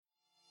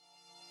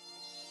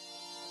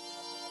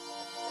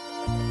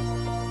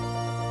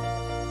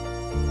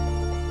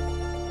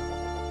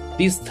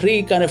these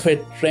three kind of a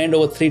trend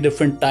over three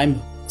different times.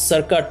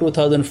 Circa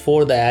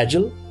 2004, the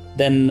Agile,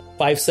 then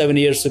 5-7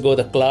 years ago,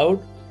 the cloud,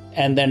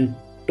 and then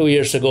 2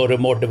 years ago,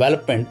 remote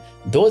development.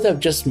 Those have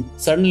just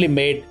suddenly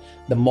made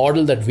the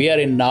model that we are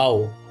in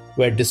now,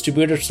 where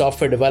distributed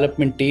software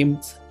development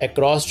teams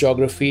across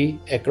geography,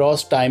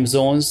 across time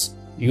zones,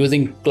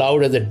 using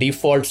cloud as a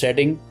default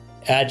setting,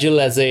 Agile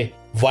as a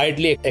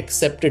widely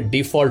accepted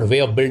default way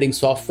of building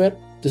software,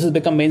 this has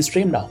become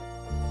mainstream now.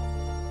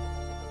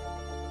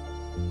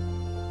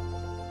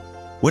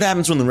 What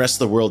happens when the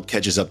rest of the world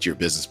catches up to your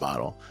business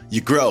model?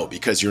 You grow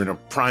because you're in a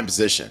prime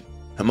position.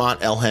 Hemant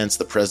Elhance,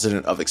 the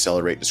president of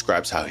Accelerate,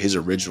 describes how his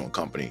original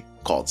company,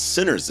 called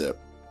Synerzip,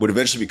 would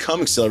eventually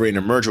become Accelerate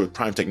and merge with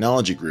Prime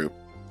Technology Group,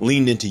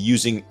 leaned into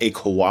using a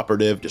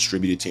cooperative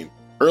distributed team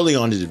early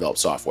on to develop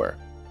software.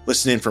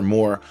 Listen in for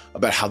more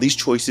about how these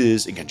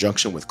choices, in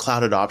conjunction with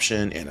cloud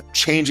adoption and a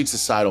changing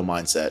societal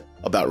mindset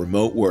about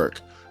remote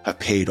work, have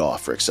paid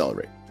off for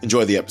Accelerate.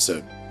 Enjoy the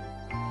episode.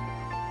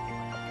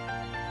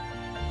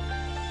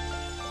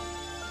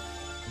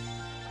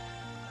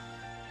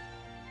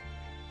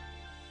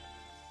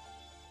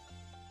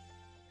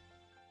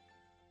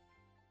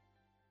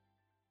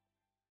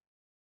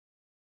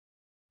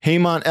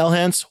 Hemant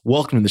Elhance,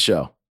 welcome to the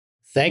show.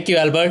 Thank you,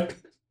 Albert.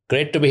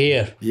 Great to be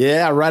here.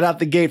 Yeah, right out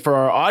the gate for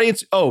our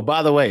audience. Oh,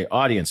 by the way,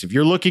 audience, if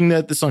you're looking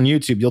at this on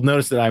YouTube, you'll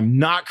notice that I'm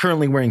not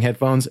currently wearing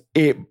headphones.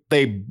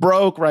 They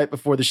broke right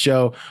before the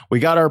show. We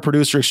got our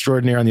producer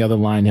extraordinaire on the other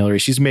line, Hillary.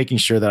 She's making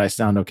sure that I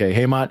sound okay.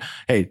 Hey, Mont,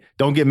 hey,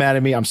 don't get mad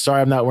at me. I'm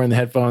sorry I'm not wearing the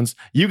headphones.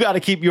 You got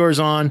to keep yours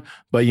on,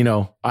 but I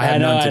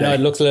have none today. I know, it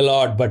looks a little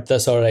odd, but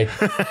that's all right.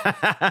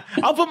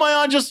 I'll put them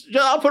on just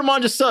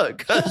so.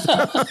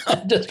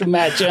 Just to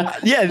match you.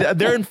 Yeah,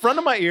 they're in front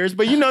of my ears,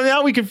 but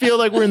now we can feel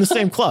like we're in the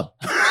same club.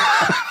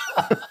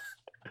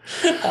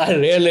 I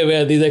rarely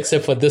wear these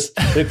except for this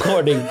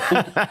recording.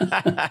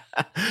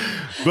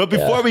 But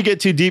before we get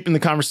too deep in the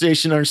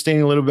conversation,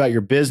 understanding a little bit about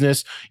your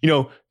business,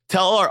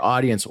 tell our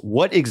audience,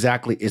 what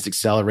exactly is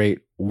Accelerate?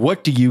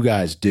 What do you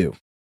guys do?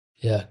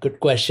 Yeah, good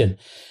question.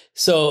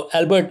 So,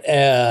 Albert,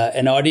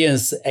 an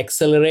audience,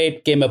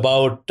 Accelerate came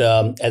about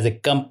as a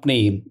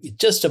company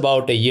just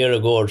about a year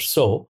ago or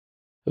so.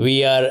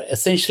 We are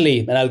essentially,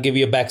 and I'll give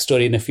you a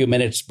backstory in a few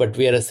minutes, but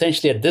we are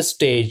essentially at this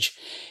stage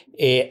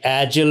a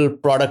agile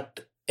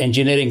product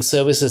engineering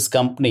services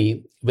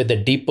company with a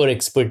deeper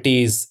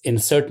expertise in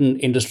certain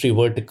industry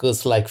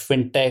verticals like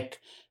fintech,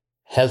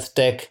 health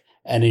tech,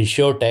 and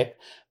insurtech.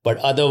 But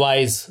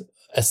otherwise,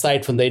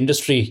 aside from the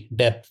industry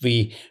depth,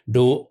 we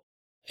do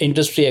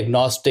industry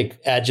agnostic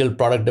agile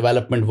product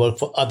development work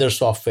for other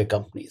software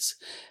companies.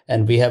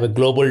 And we have a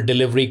global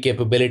delivery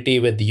capability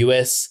with the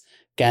US,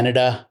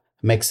 Canada,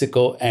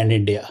 Mexico, and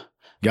India.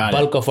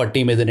 Bulk of our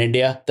team is in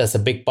India. That's a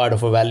big part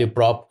of our value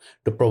prop,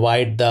 to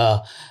provide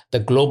the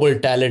global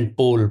talent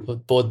pool,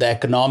 both the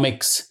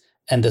economics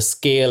and the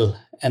scale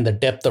and the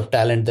depth of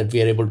talent that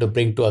we are able to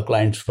bring to our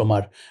clients from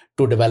our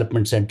two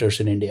development centers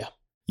in India.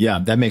 Yeah,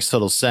 that makes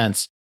total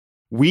sense.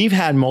 We've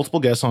had multiple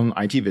guests on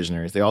IT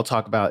Visionaries. They all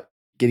talk about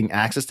getting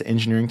access to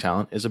engineering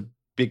talent is a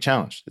big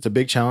challenge. It's a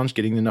big challenge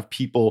getting enough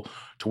people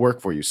to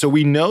work for you. So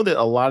we know that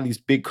a lot of these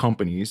big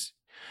companies,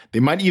 they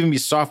might even be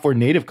software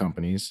native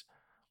companies,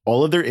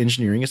 all of their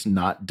engineering is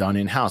not done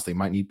in-house. They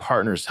might need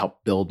partners to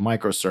help build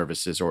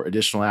microservices or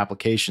additional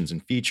applications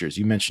and features.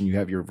 You mentioned you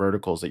have your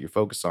verticals that you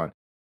focus on.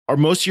 Are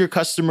most of your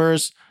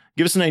customers,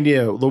 give us an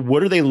idea,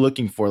 what are they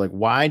looking for? Like,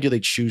 why do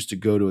they choose to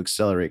go to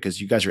Accelerate? Because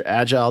you guys are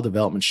agile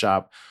development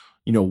shop.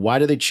 Why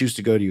do they choose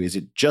to go to you? Is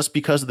it just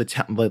because of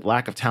the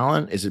lack of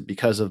talent? Is it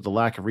because of the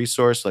lack of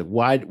resource? Like,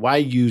 why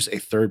use a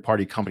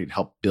third-party company to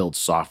help build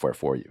software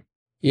for you?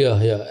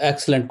 Yeah.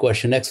 Excellent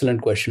question,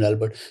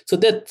 Albert. So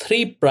there are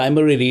three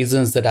primary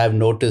reasons that I've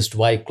noticed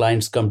why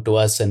clients come to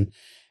us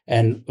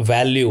and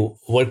value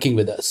working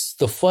with us.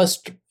 The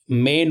first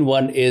main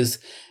one is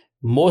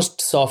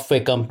most software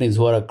companies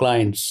who are our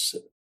clients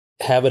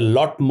have a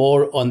lot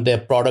more on their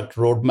product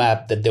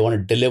roadmap that they want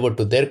to deliver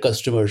to their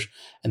customers,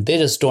 and they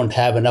just don't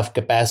have enough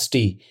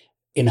capacity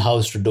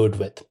in-house to do it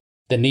with.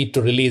 They need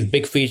to release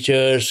big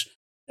features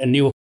and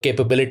new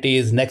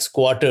capabilities next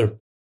quarter,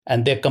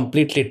 and they're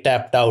completely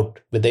tapped out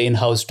with the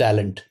in-house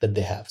talent that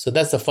they have. So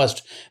that's the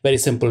first very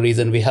simple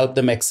reason. We help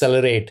them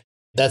accelerate.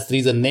 That's the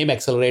reason name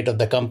Accelerate of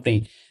the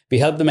company. We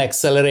help them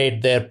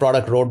accelerate their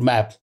product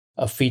roadmap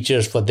of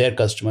features for their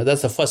customers.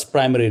 That's the first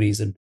primary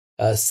reason.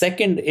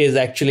 Second is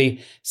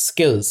actually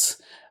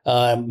skills.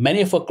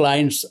 Many of our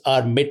clients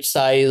are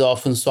mid-size,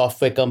 often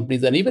software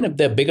companies, and even if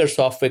they're bigger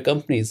software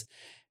companies,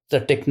 the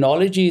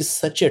technology is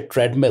such a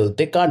treadmill.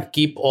 They can't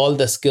keep all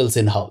the skills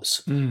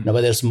in-house.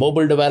 Whether it's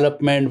mobile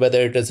development,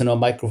 whether it is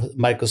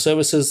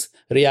microservices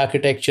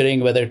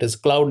re-architecturing, whether it is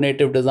cloud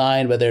native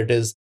design, whether it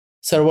is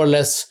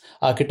serverless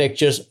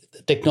architectures,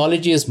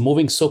 technology is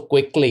moving so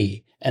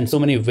quickly and so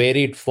many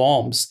varied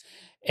forms.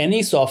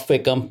 Any software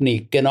company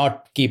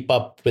cannot keep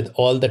up with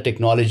all the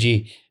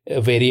technology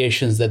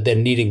variations that they're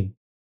needing.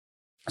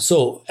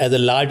 So as a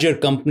larger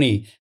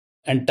company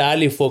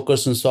entirely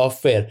focused on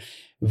software,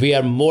 we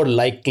are more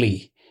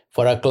likely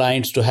for our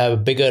clients to have a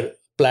bigger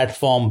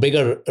platform,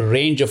 bigger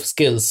range of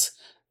skills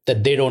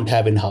that they don't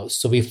have in-house.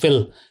 So we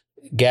fill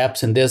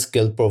gaps in their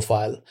skill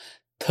profile.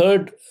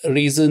 Third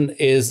reason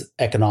is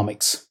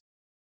economics.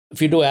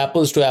 If you do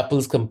apples to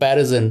apples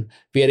comparison,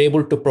 we are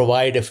able to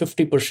provide a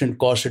 50%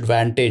 cost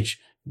advantage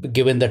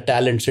given the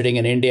talent sitting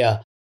in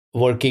India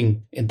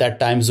working in that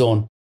time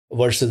zone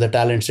versus the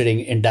talent sitting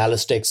in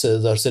Dallas,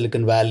 Texas, or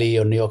Silicon Valley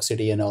or New York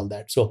City and all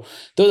that. So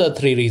those are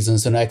three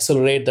reasons. And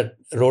accelerate the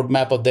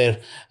roadmap of their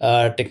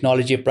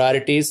technology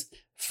priorities,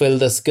 fill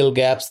the skill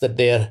gaps that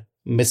they're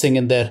missing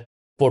in their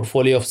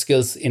portfolio of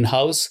skills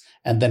in-house,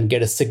 and then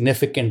get a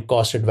significant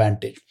cost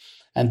advantage.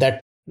 And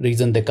that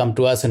reason they come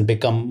to us and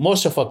become,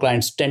 most of our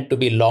clients tend to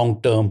be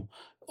long-term,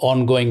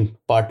 ongoing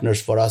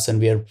partners for us, and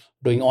we are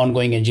doing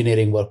ongoing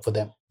engineering work for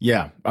them.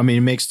 Yeah. I mean,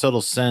 it makes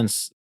total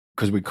sense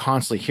because we're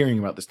constantly hearing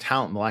about this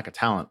talent, the lack of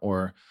talent,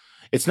 or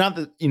it's not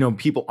that,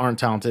 people aren't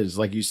talented. It's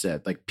like you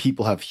said, like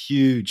people have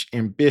huge,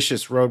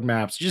 ambitious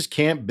roadmaps. You just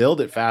can't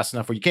build it fast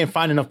enough, or you can't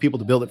find enough people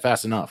to build it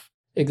fast enough.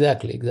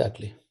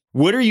 Exactly.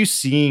 What are you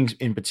seeing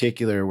in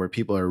particular where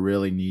people are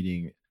really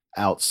needing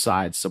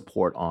outside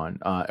support on?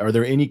 Are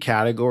there any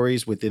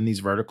categories within these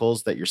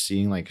verticals that you're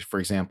seeing? Like, for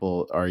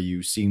example, are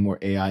you seeing more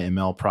AI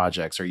ML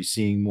projects? Are you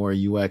seeing more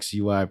UX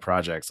UI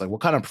projects? Like,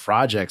 what kind of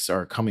projects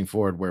are coming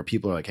forward where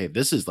people are like, hey,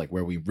 this is like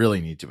where we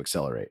really need to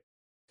accelerate?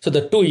 So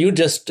the two you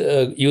just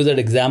used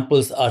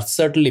examples are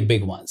certainly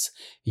big ones.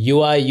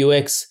 UI,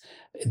 UX,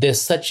 there's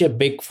such a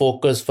big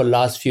focus for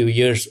last few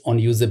years on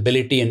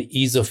usability and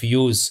ease of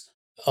use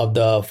of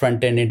the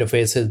front-end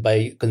interfaces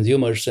by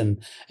consumers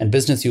and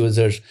business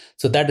users.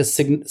 So that is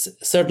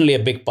certainly a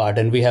big part.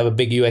 And we have a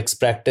big UX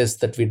practice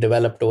that we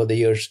developed over the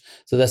years.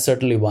 So that's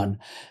certainly one.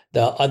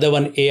 The other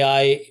one,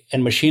 AI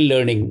and machine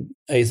learning,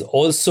 is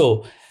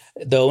also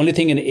the only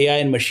thing in AI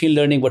and machine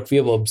learning, what we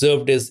have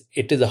observed is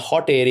it is a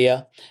hot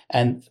area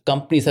and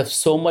companies have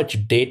so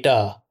much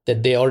data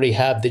that they already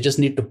have. They just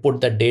need to put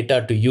that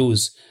data to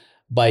use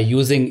by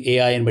using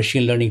AI and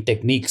machine learning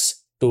techniques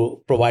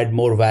to provide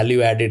more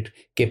value-added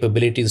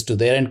capabilities to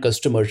their end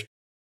customers.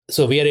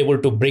 So we are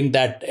able to bring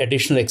that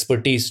additional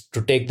expertise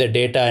to take the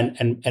data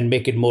and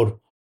make it more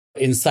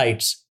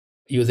insights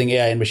using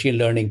AI and machine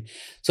learning.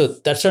 So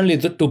that's certainly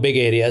the two big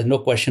areas, no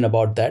question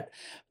about that.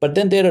 But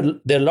then there are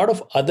a lot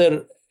of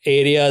other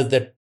areas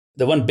that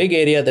the one big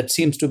area that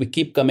seems to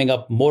keep coming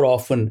up more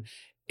often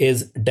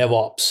is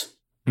DevOps.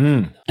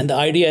 And the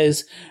idea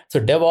is, so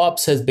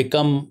DevOps has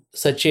become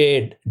such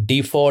a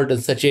default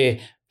and such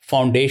a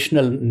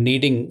foundational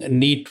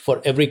need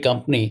for every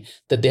company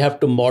that they have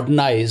to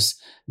modernize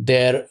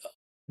their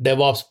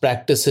DevOps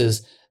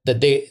practices,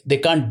 that they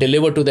can't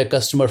deliver to their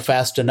customer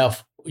fast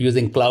enough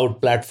using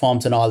cloud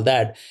platforms and all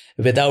that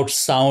without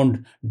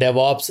sound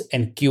DevOps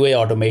and QA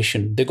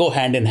automation. They go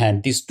hand in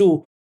hand. These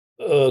two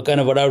kind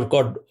of what I would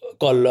call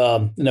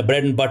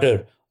bread and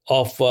butter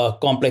of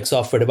complex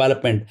software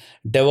development,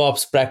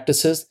 DevOps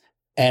practices,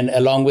 and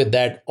along with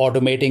that,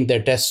 automating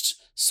their tests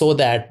so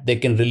that they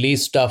can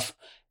release stuff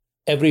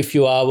every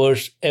few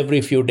hours,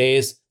 every few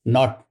days,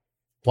 not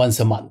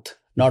once a month,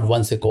 not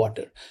once a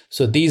quarter.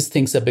 So these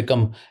things have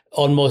become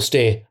almost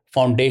a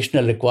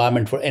foundational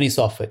requirement for any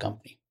software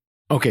company.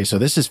 Okay, so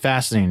this is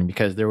fascinating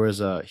because there was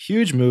a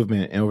huge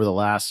movement over the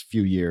last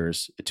few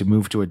years to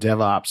move to a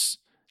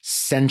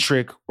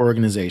DevOps-centric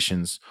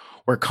organizations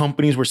where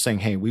companies were saying,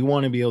 hey, we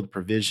want to be able to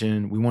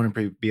provision,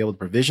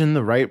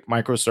 the right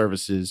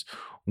microservices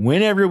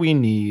whenever we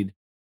need,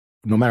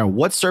 no matter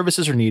what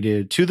services are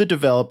needed, to the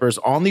developers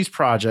on these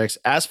projects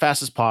as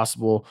fast as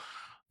possible.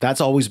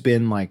 That's always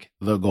been like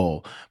the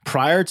goal.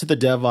 Prior to the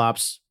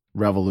DevOps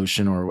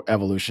revolution or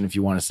evolution, if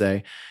you want to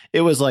say,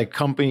 it was like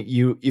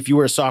if you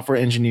were a software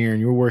engineer and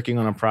you were working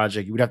on a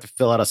project, you would have to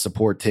fill out a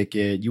support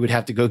ticket. You would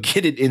have to go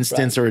get an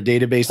instance or a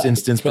database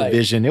instance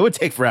provision. It would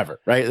take forever,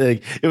 right?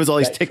 Like it was all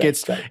these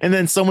tickets. And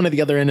then someone at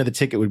the other end of the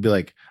ticket would be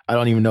like, I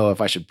don't even know if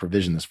I should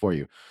provision this for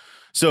you.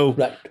 So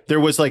there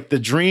was like the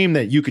dream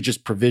that you could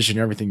just provision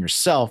everything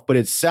yourself, but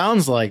it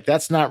sounds like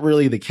that's not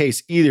really the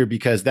case either,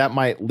 because that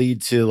might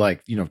lead to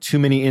like, too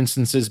many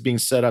instances being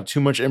set up,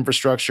 too much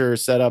infrastructure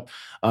set up.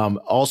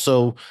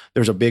 Also,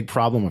 there's a big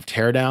problem of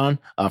teardown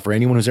for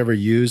anyone who's ever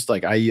used,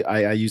 like I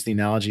use the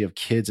analogy of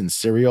kids and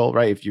cereal,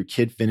 right? If your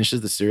kid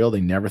finishes the cereal,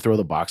 they never throw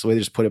the box away. They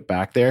just put it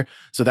back there.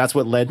 So that's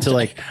what led to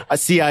like a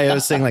CIO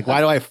saying like,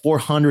 why do I have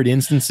 400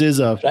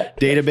 instances of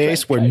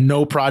database where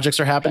no projects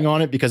are happening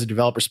on it because a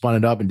developer spun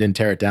it up and didn't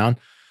tear it down?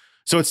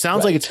 So it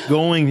sounds like it's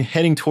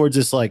heading towards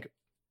this like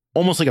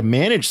almost like a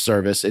managed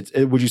service.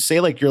 Would you say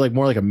like you're like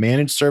more like a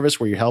managed service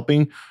where you're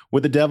helping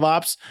with the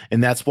DevOps,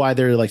 and that's why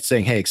they're like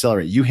saying, hey,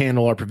 Accelerate, you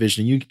handle our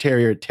provisioning, you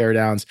tear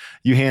downs,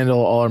 you handle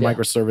all our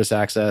microservice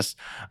access.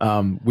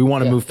 We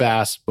want to move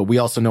fast, but we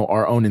also know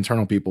our own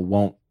internal people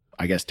won't,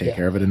 I guess, take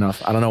care of it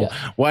enough. I don't know.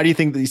 Why do you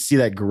think that you see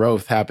that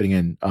growth happening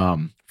in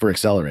for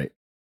Accelerate?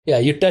 Yeah,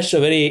 you touched a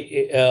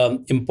very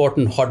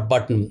important hot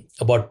button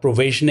about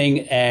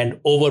provisioning and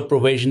over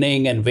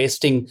provisioning and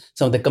wasting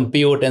some of the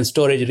compute and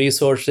storage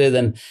resources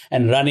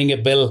and running a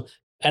bill.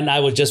 And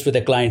I was just with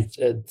a client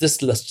this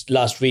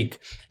last week,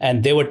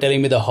 and they were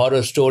telling me the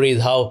horror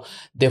stories, how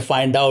they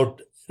find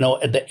out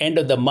at the end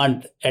of the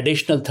month,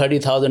 additional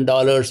 $30,000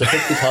 or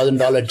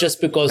 $50,000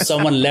 just because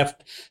someone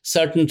left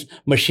certain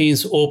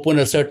machines open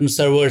or certain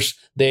servers,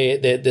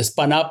 they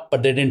spun up,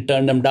 but they didn't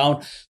turn them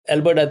down.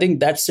 Albert, I think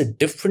that's a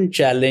different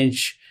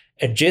challenge,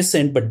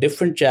 adjacent, but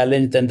different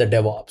challenge than the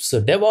DevOps.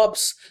 So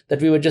DevOps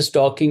that we were just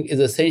talking is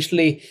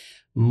essentially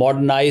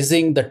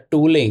modernizing the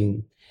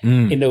tooling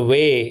in a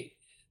way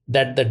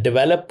that the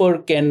developer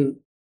can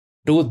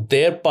do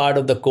their part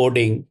of the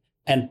coding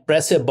and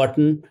press a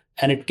button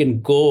and it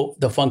can go,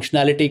 the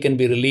functionality can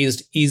be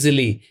released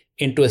easily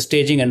into a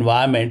staging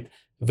environment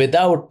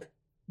without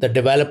the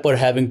developer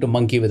having to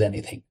monkey with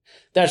anything.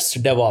 That's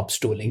DevOps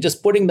tooling,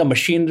 just putting the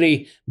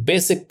machinery,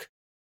 basic,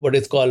 what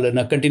is called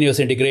a continuous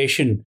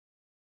integration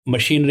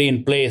machinery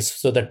in place.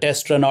 So the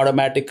tests run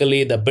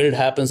automatically, the build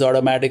happens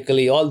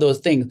automatically, all those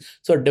things.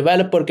 So a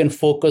developer can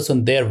focus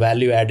on their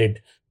value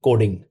added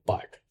coding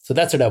part. So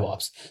that's a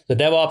DevOps. So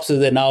DevOps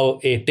is now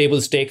a table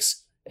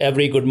stakes.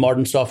 Every good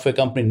modern software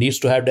company needs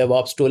to have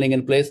DevOps tooling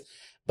in place.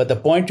 But the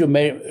point you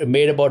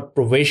made about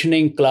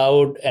provisioning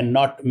cloud and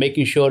not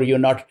making sure you're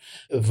not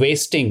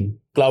wasting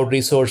cloud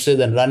resources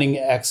and running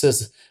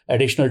access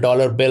additional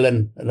dollar bill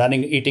and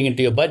eating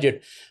into your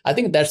budget, I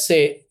think that's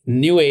a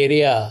new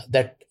area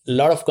that a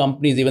lot of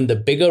companies, even the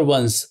bigger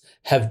ones,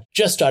 have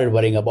just started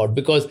worrying about,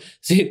 because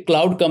see,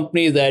 cloud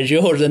companies, the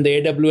Azures and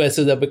the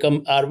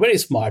AWSs are very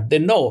smart. They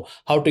know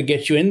how to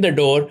get you in the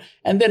door,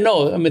 and they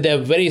know, they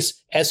have very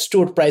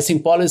astute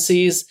pricing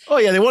policies. Oh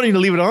yeah, they want you to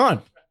leave it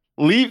on.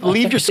 Leave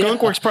your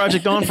Skunkworks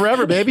project on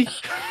forever, baby.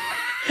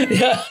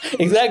 Yeah,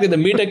 exactly. The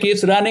meter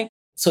keeps running.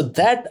 So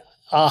that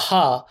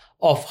aha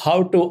of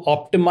how to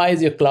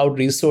optimize your cloud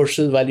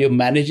resources while you're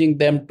managing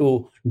them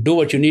to do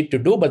what you need to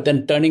do, but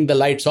then turning the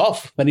lights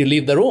off when you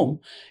leave the room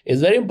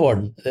is very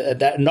important.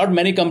 That not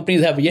many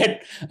companies have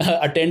yet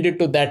attended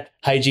to that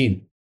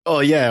hygiene. Oh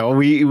yeah,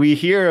 we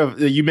hear of,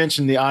 you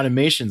mentioned the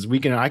automations.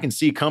 I can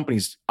see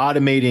companies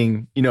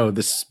automating,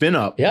 the spin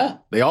up. Yeah,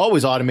 they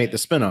always automate the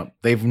spin up.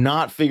 They've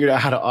not figured out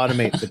how to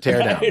automate the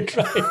tear down. Right.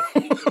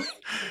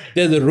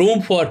 There's a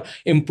room for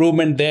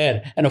improvement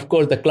there, and of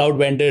course, the cloud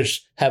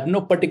vendors have no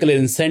particular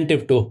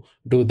incentive to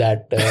do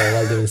that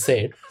while they will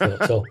say it.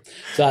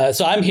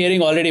 So I'm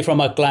hearing already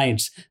from our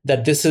clients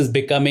that this is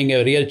becoming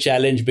a real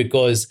challenge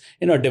because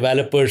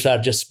developers are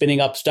just spinning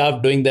up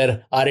stuff, doing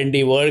their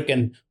R&D work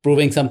and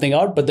proving something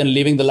out, but then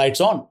leaving the lights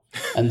on,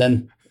 and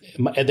then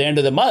at the end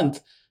of the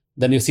month,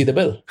 then you see the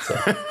bill.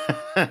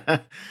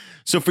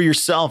 So for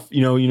yourself,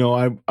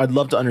 I'd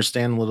love to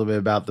understand a little bit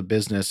about the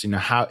business,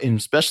 how, and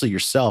especially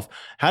yourself,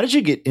 how did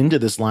you get into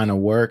this line of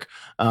work?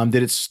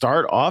 Did it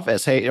start off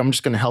as, hey, I'm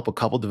just going to help a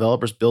couple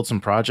developers build some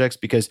projects,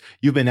 because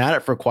you've been at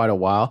it for quite a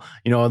while?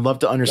 I'd love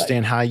to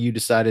understand how you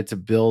decided to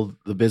build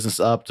the business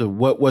up to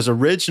what was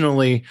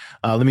originally,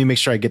 let me make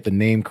sure I get the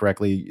name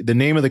correctly. The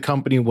name of the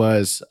company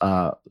was,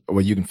 well,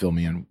 you can fill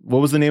me in.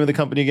 What was the name of the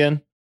company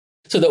again?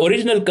 So the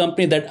original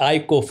company that I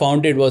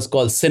co-founded was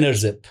called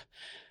Synerzip.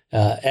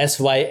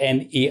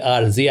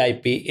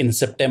 SYNERZIP in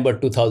September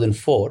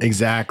 2004.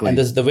 Exactly. And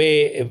the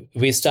way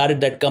we started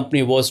that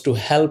company was to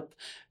help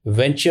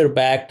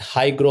venture-backed,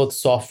 high-growth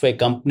software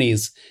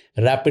companies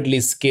rapidly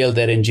scale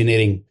their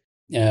engineering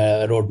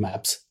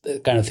roadmaps, the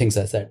kind of things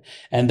I said.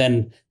 And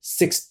then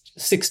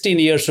 16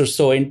 years or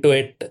so into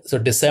it, so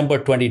December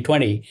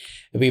 2020,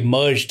 we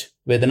merged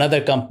with another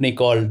company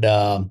called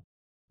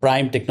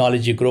Prime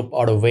Technology Group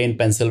out of Wayne,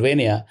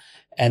 Pennsylvania.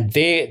 And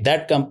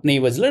that company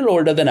was a little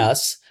older than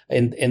us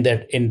in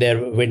their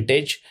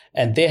vintage,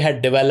 and they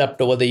had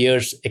developed over the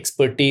years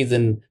expertise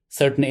in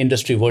certain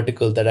industry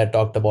verticals that I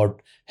talked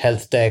about: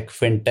 health tech,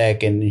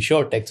 fintech, and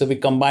insurtech. So we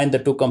combined the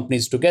two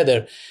companies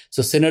together.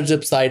 So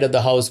Synerzip side of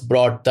the house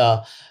brought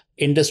the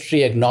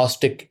industry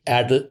agnostic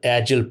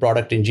agile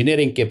product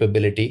engineering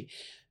capability.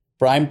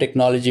 Prime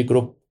Technology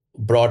Group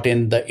brought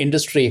in the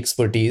industry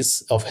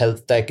expertise of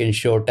health tech,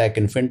 insurtech,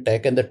 and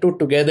fintech, and the two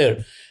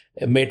together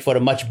made for a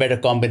much better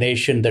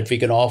combination that we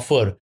can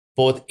offer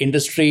both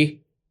industry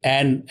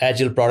and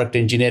agile product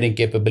engineering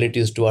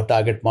capabilities to our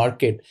target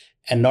market.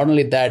 And not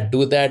only that,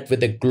 do that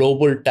with a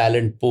global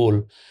talent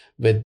pool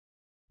with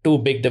two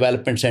big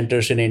development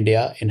centers in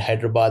India, in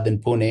Hyderabad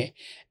and Pune,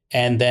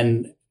 and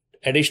then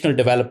additional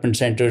development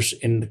centers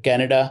in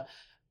Canada,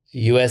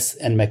 US,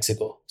 and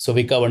Mexico. So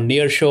we cover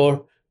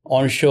nearshore,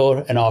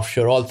 onshore, and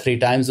offshore, all three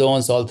time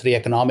zones, all three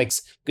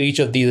economics. Each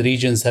of these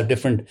regions have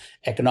different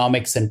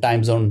economics and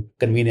time zone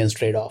convenience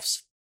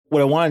trade-offs.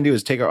 What I want to do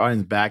is take our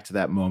audience back to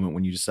that moment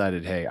when you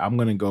decided, hey, I'm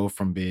going to go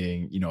from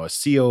being, a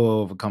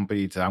COO of a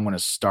company to I'm going to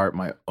start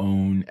my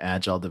own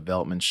agile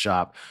development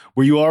shop.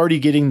 Were you already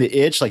getting the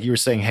itch? Like you were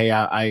saying, hey,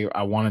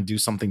 I want to do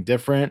something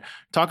different.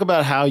 Talk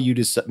about how you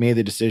made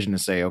the decision to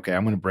say, okay,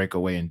 I'm going to break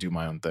away and do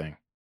my own thing.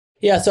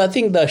 Yeah, so I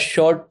think the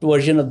short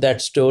version of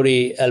that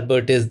story,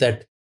 Albert, is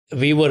that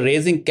we were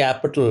raising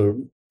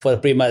capital for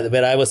Prima,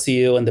 where I was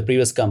CEO in the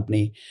previous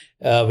company,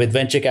 with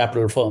venture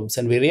capital firms.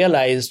 And we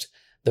realized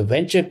the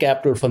venture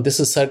capital firm, this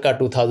is circa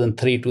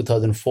 2003,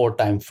 2004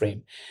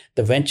 timeframe.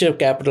 The venture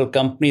capital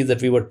companies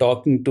that we were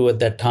talking to at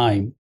that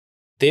time,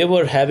 they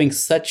were having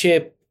such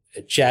a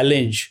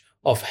challenge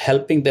of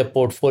helping their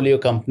portfolio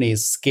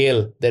companies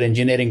scale their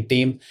engineering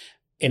team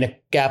in a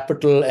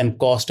capital and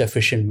cost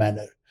efficient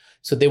manner.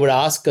 So they would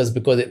ask us,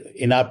 because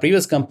in our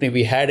previous company,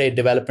 we had a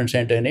development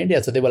center in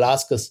India. So they will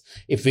ask us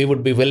if we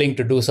would be willing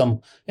to do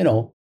some,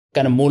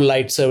 kind of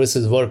moonlight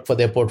services work for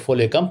their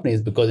portfolio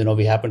companies, because,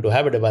 we happen to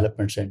have a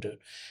development center.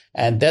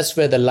 And that's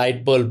where the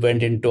light bulb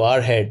went into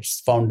our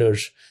heads,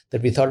 founders,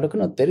 that we thought,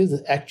 look, there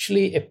is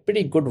actually a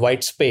pretty good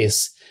white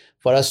space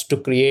for us to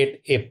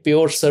create a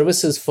pure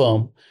services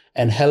firm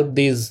and help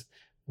these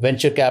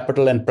venture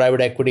capital and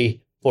private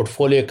equity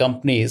portfolio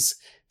companies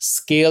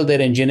scale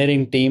their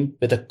engineering team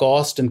with a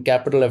cost and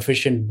capital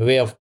efficient way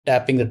of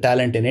tapping the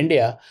talent in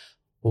India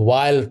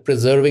while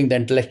preserving the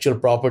intellectual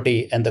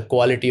property and the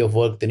quality of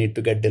work they need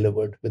to get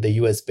delivered with a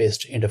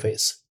US-based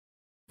interface.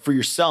 For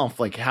yourself,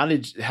 like how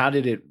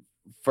did it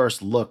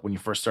first look when you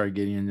first started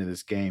getting into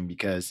this game?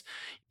 Because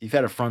you've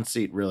had a front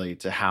seat really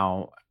to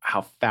how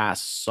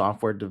fast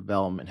software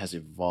development has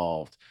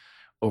evolved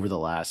over the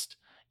last,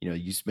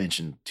 you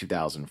mentioned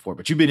 2004,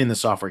 but you've been in the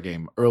software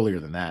game earlier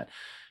than that.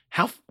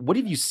 What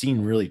have you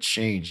seen really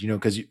change?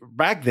 Because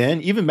back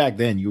then, you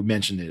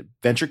mentioned it,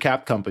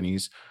 venture-backed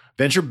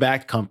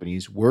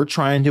companies were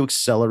trying to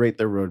accelerate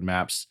their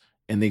roadmaps,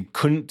 and they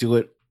couldn't do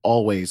it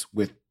always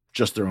with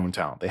just their own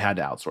talent. They had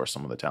to outsource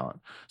some of the talent.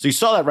 So you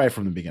saw that right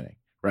from the beginning,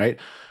 right?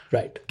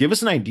 Right. Give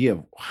us an idea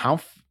of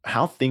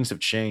how things have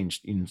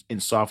changed in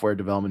software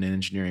development and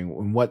engineering,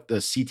 and what the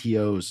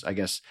CTOs, I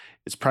guess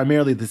it's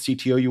primarily the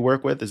CTO you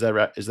work with. Is that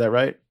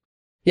right?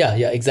 Yeah,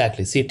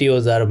 exactly.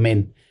 CTOs are our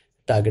main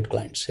target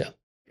clients. Yeah.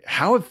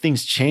 How have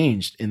things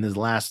changed in the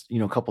last,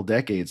 couple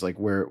decades? Like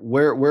where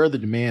are the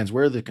demands?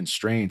 Where are the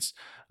constraints?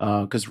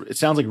 Because it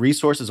sounds like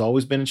resource has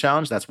always been a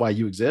challenge. That's why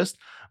you exist.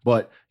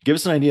 But give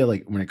us an idea,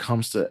 like when it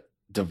comes to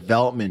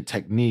development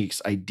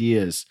techniques,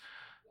 ideas,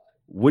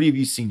 what have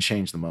you seen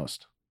change the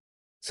most?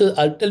 So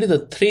I'll tell you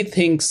the three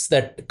things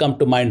that come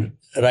to mind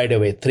right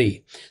away.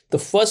 Three. The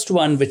first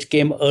one, which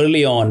came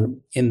early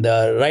on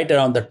right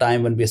around the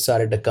time when we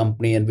started the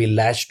company and we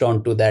latched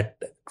on to that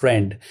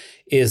trend,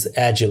 is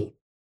Agile.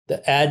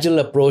 The Agile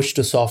approach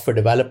to software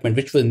development,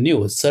 which was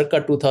new,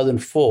 circa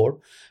 2004,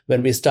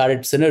 when we started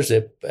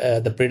Synergip,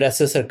 the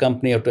predecessor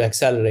company of To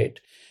Accelerate.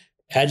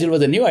 Agile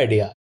was a new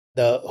idea.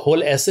 The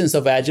whole essence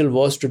of Agile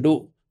was to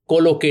do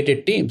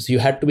co-located teams. You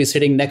had to be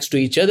sitting next to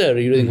each other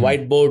using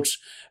whiteboards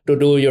to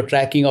do your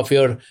tracking of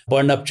your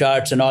burn-up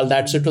charts and all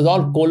that. So it was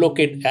all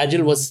co-located.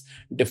 Agile was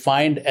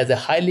defined as a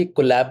highly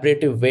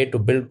collaborative way to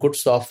build good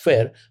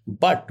software,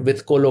 but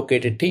with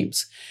co-located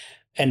teams.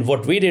 And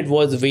what we did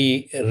was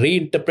we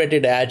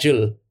reinterpreted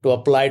Agile to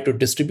apply to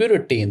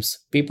distributed teams,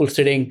 people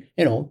sitting,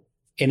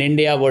 in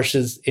India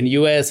versus in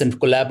US, and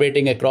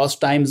collaborating across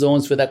time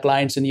zones with our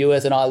clients in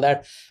US and all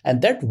that.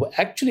 And that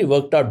actually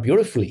worked out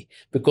beautifully,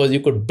 because you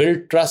could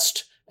build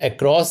trust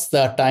across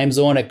the time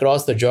zone,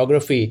 across the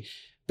geography,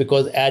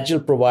 because Agile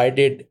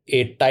provided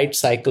a tight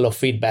cycle of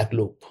feedback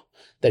loop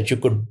that you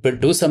could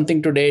do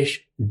something today,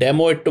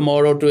 demo it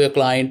tomorrow to your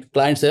client.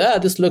 Client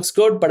says, this looks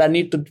good, but I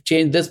need to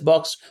change this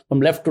box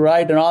from left to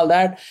right and all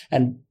that.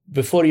 And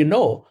before you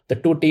know, the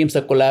two teams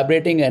are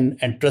collaborating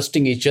and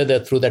trusting each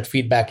other through that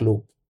feedback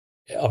loop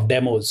of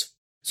demos.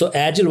 So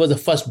Agile was the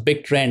first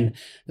big trend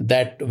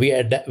that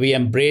we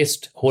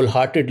embraced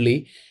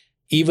wholeheartedly,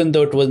 even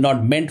though it was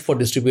not meant for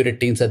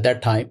distributed teams at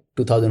that time,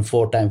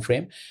 2004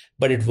 timeframe,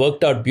 but it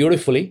worked out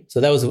beautifully.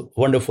 So that was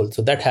wonderful.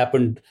 So that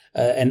happened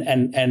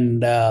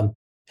and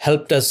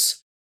helped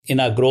us in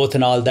our growth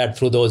and all that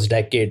through those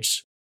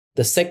decades.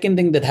 The second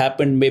thing that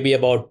happened maybe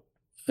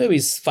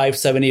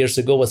 5-7 years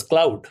ago was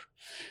cloud.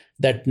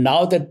 That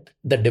now that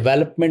the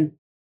development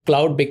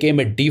cloud became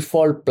a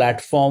default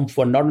platform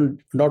for not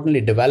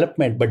only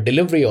development, but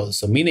delivery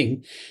also,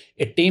 meaning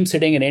a team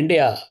sitting in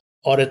India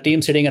or a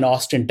team sitting in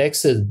Austin,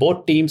 Texas,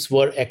 both teams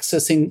were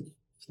accessing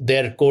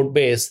their code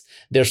base,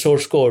 their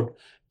source code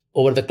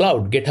over the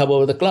cloud, GitHub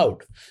over the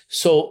cloud.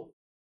 So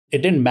it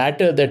didn't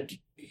matter that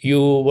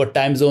you were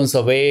time zones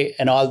away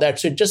and all that.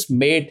 So it just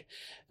made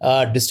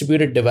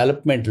distributed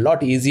development a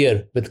lot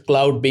easier, with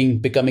cloud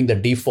becoming the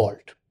default.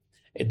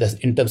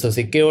 In terms of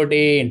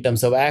security, in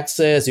terms of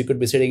access, you could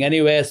be sitting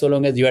anywhere so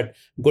long as you had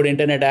good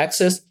internet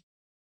access.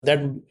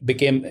 That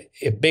became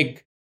a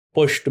big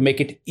push to make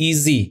it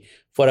easy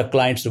for our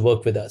clients to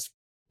work with us.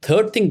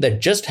 Third thing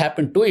that just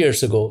happened 2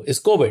 years ago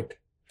is COVID,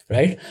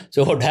 right?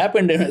 So what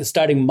happened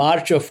starting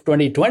March of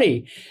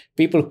 2020,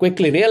 people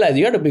quickly realized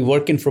you have to be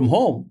working from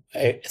home.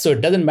 So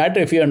it doesn't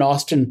matter if you're in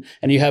Austin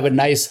and you have a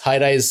nice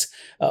high-rise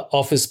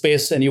office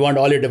space and you want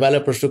all your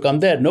developers to come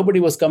there. Nobody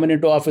was coming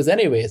into office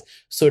anyways.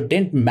 So it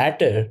didn't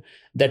matter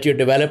that your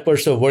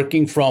developers are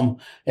working from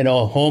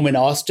home in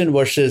Austin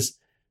versus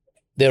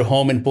their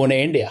home in Pune,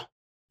 India.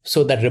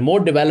 So that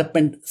remote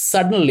development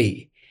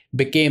suddenly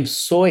became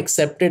so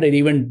accepted and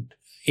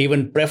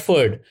even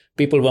preferred.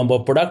 People were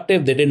more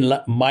productive. They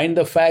didn't mind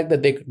the fact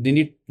that they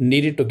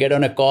needed to get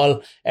on a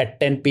call at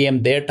 10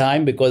 p.m. their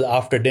time, because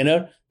after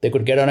dinner, they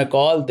could get on a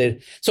call.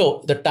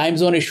 So the time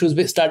zone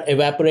issues start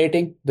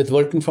evaporating with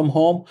working from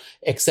home,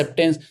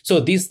 acceptance.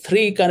 So these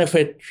three kind of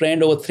a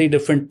trend over three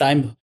different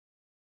time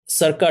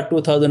circa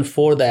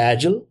 2004, the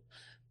Agile,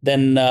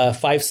 then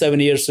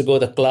 5-7 years ago,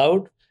 the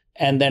cloud,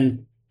 and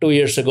then 2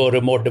 years ago,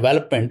 remote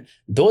development.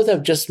 Those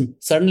have just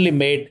suddenly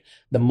made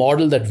the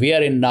model that we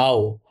are in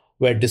now,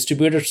 where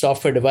distributed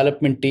software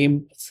development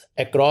teams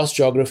across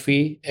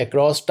geography,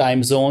 across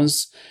time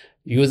zones,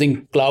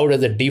 using cloud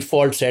as a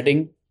default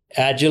setting,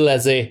 Agile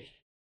as a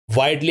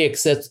widely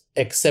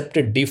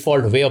accepted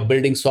default way of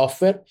building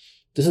software.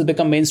 This has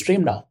become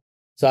mainstream now.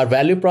 So our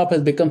value prop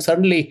has become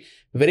suddenly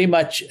very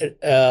much,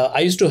 I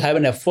used to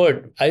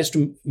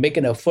make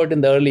an effort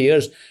in the early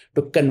years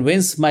to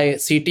convince my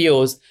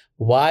CTOs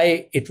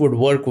why it would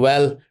work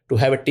well to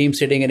have a team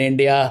sitting in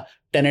India,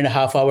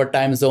 10.5-hour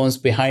time zones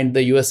behind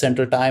the US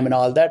Central Time and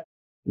all that.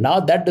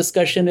 Now that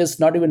discussion is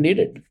not even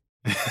needed.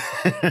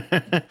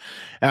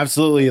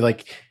 Absolutely.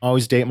 Like, I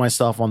always date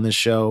myself on this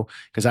show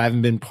because I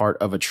haven't been part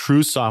of a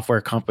true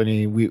software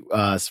company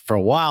for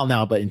a while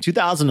now. But in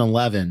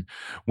 2011,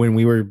 when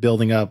we were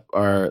building up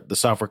the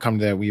software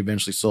company that we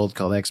eventually sold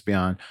called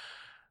Expion,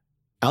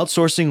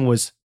 outsourcing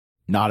was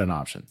not an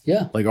option.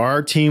 Yeah. Like,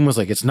 our team was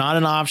like, it's not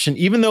an option.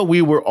 Even though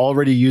we were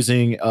already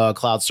using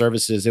cloud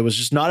services, it was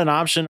just not an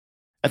option.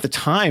 At the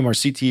time, our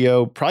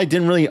CTO probably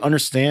didn't really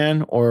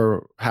understand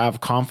or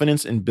have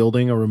confidence in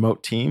building a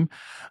remote team.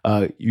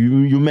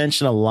 You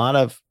mentioned a lot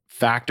of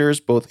factors,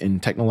 both in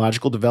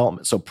technological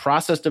development. So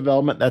process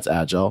development, that's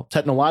Agile,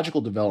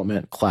 technological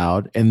development,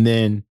 cloud. And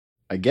then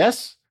I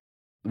guess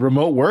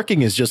remote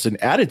working is just an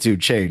attitude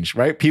change,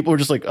 right? People are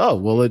just like, oh,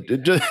 well,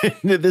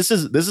 this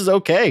is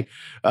okay.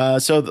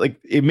 So like,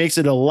 it makes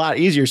it a lot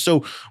easier.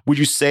 So would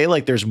you say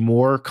like there's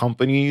more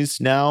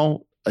companies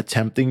now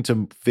attempting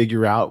to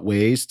figure out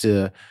ways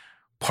to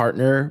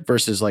partner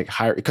versus like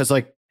hire? Because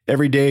like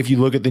every day, if you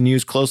look at the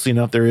news closely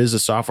enough, there is a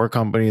software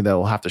company that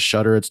will have to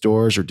shutter its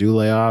doors or do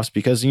layoffs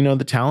because, you know,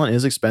 the talent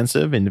is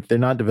expensive. And if they're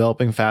not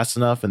developing fast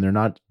enough and they're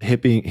not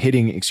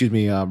hitting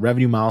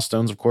revenue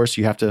milestones, of course,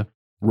 you have to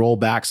roll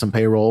back some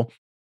payroll.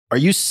 Are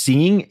you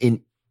seeing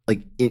in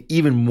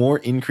even more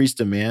increased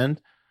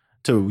demand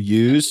to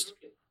use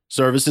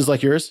services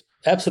like yours?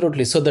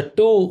 Absolutely. So the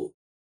two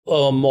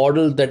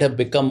models that have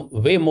become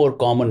way more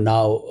common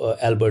now,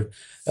 Albert,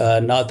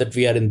 now that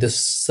we are in this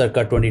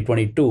circa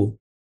 2022.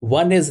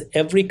 One is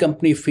every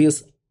company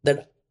feels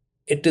that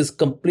it is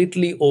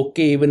completely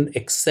okay, even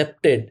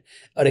accepted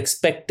or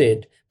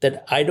expected,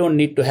 that I don't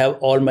need to have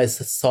all my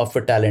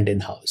software talent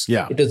in-house.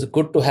 Yeah. It is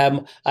good to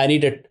have, I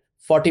need a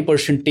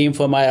 40% team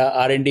for my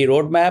R&D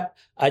roadmap.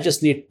 I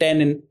just need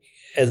 10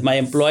 as my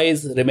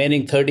employees,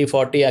 remaining 30,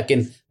 40, I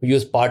can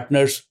use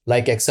partners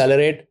like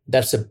Accelerate.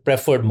 That's a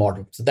preferred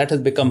model. So that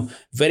has become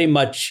very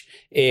much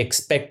a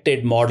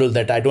expected model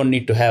that I don't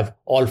need to have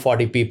all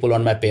 40 people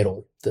on my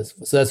payroll.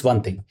 So that's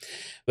one thing,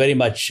 very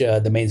much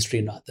the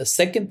mainstream now. The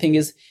second thing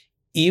is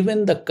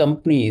even the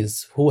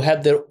companies who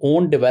have their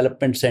own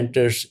development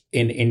centers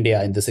in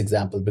India, in this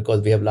example,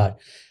 because we have large,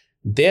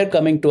 they're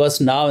coming to us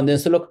now and they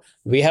say, look,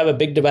 we have a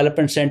big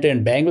development center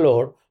in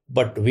Bangalore,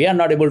 but we are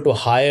not able to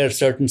hire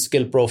certain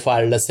skill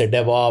profile, let's say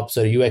DevOps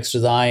or UX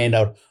design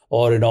or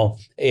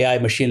AI,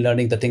 machine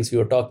learning, the things we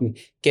were talking.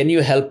 Can you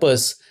help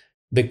us?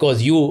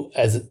 Because you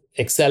as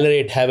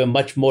Accelerate have a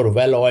much more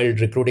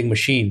well-oiled recruiting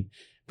machine,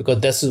 because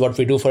this is what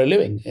we do for a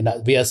living.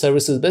 We are a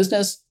services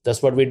business.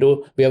 That's what we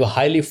do. We have a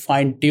highly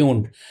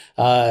fine-tuned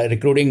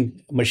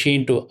recruiting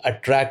machine to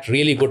attract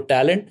really good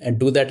talent and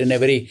do that in a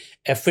very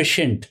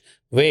efficient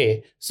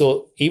way.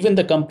 So even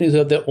the companies who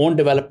have their own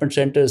development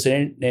centers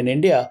in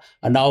India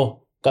are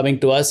now coming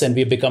to us, and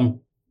we become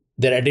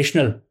their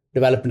additional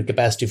development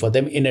capacity for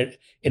them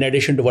in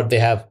addition to what they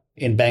have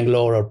in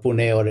Bangalore or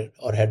Pune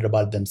or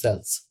Hyderabad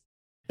themselves.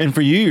 And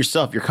for you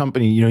yourself, your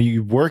company,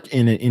 you work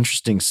in an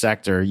interesting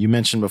sector. You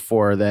mentioned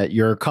before that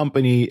your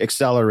company,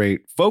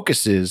 Accelerate,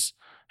 focuses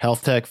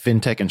health tech,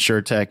 fintech, and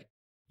insurtech.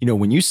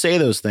 When you say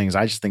those things,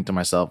 I just think to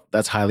myself,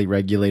 that's highly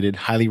regulated,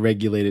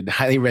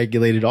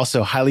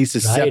 also highly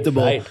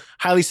susceptible,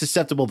 highly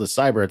susceptible to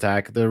cyber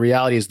attack. The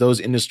reality is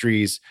those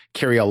industries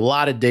carry a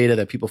lot of data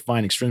that people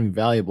find extremely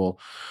valuable.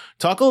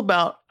 Talk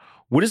about,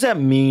 what does that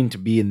mean to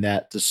be in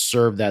that, to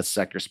serve that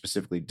sector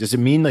specifically? Does it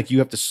mean like you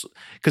have to,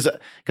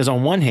 because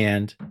on one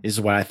hand, this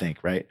is what I think,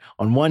 right?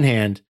 On one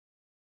hand,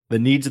 the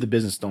needs of the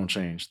business don't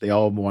change. They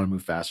all want to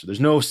move faster. There's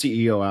no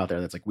CEO out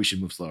there that's like, we should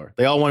move slower.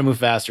 They all want to move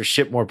faster,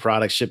 ship more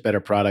products, ship better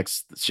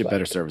products, ship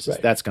better services.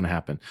 Right. That's going to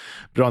happen.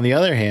 But on the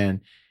other hand,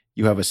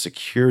 you have a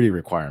security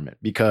requirement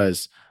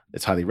because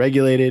it's highly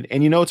regulated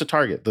and it's a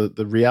target.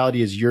 The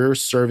reality is you're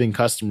serving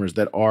customers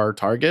that are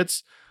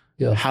targets.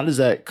 Yeah. How does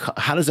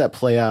that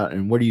play out?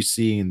 And what are you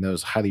seeing in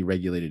those highly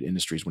regulated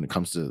industries when it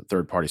comes to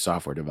third-party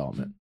software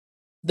development?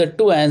 The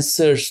two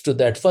answers to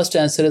that. First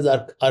answer is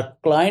our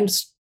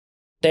clients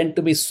tend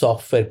to be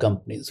software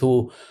companies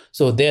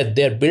so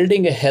they're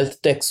building a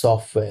health tech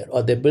software,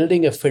 or they're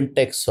building a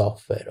fintech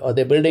software, or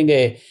they're building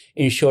a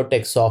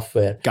insurtech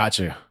software.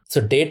 Gotcha. So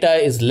data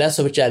is less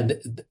of a challenge.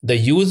 Their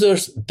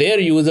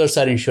users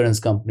are insurance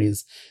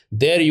companies.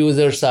 Their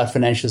users are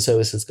financial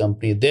services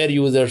companies. Their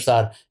users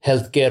are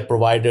healthcare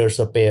providers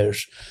or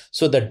payers.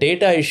 So the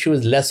data issue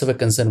is less of a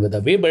concern with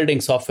them. We're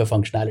building software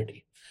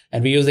functionality.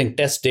 and we're using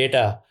test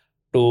data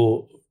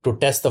to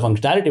test the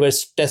functionality, but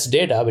it's test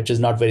data, which is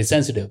not very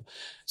sensitive.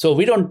 So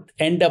we don't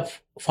end up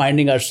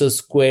finding ourselves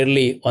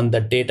squarely on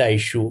the data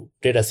issue,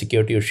 data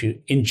security issue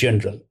in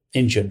general.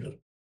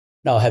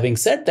 Now, having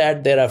said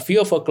that, there are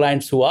few of our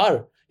clients who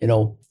are, we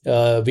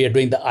are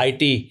doing the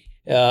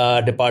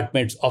IT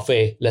departments of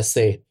let's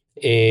say,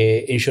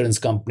 a insurance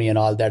company and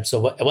all that.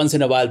 So once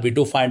in a while, we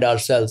do find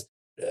ourselves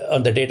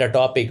on the data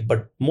topic,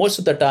 but most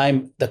of the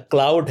time, the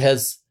cloud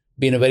has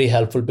been very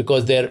helpful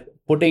because they're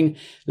putting,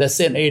 let's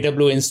say, an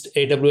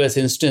AWS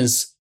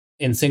instance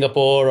in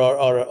Singapore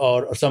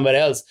or somewhere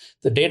else.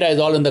 The data is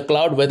all in the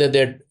cloud, whether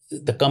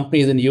the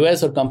company is in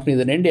US or companies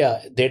in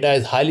India. Data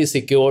is highly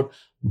secured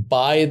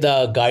by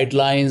the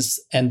guidelines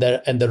and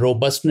the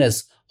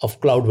robustness of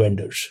cloud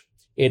vendors,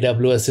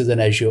 AWS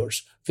and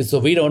Azure's. So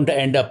we don't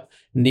end up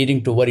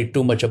needing to worry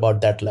too much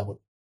about that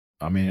level.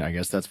 I mean, I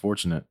guess that's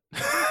fortunate.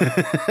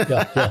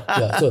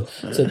 Yeah.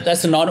 So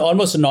that's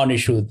almost a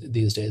non-issue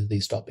these days,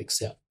 these topics.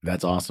 Yeah.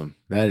 That's awesome.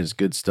 That is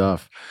good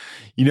stuff.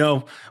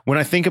 When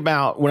I think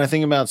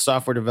about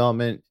software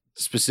development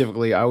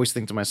specifically, I always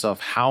think to myself,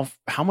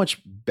 how much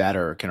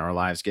better can our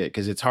lives get?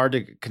 Because it's hard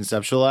to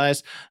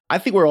conceptualize. I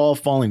think we're all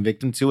falling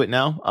victim to it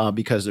now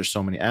because there's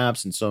so many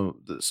apps and so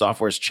the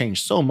software has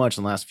changed so much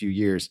in the last few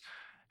years.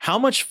 How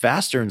much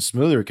faster and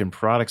smoother can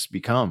products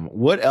become?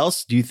 What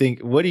else do you think?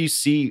 What do you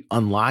see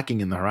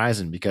unlocking in the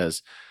horizon?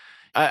 Because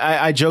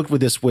I joked with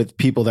this with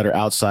people that are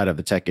outside of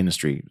the tech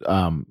industry.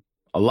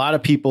 A lot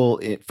of people,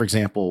 for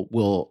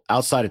example,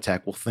 outside of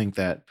tech will think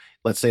that,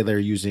 let's say they're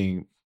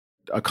using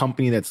a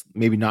company that's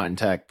maybe not in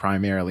tech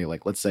primarily,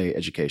 like let's say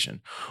education,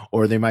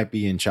 or they might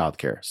be in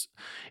childcare.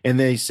 And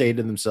they say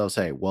to themselves,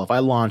 hey, well, if I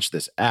launch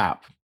this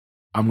app,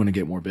 I'm going to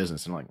get more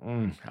business. And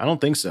I'm like, I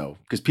don't think so.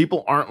 Because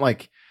people aren't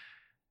like,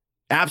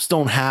 apps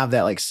don't have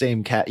that like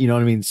same you know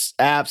what I mean?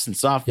 Apps and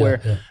software,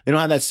 they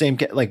don't have that same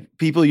like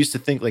people used to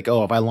think like,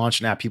 oh, if I launch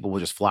an app, people will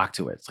just flock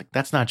to it. It's like,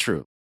 that's not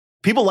true.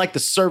 People like the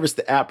service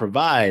the app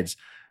provides,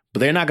 but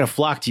they're not going to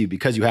flock to you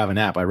because you have an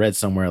app. I read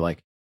somewhere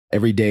like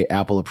every day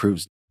Apple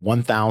approves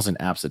 1,000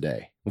 apps a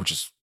day, which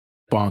is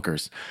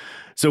bonkers.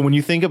 So when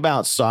you think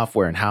about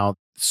software and how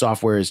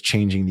software is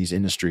changing these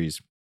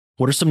industries,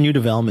 what are some new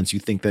developments you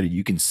think that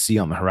you can see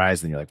on the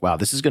horizon? You're like, wow,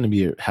 this is going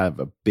to have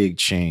a big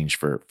change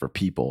for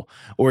people,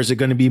 or is it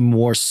going to be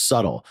more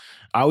subtle?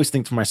 I always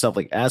think to myself,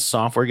 like, as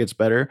software gets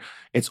better,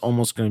 it's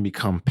almost going to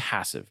become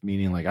passive,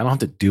 meaning like I don't have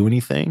to do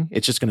anything.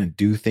 It's just going to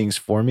do things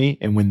for me.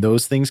 And when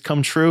those things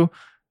come true,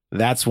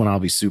 that's when I'll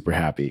be super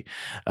happy.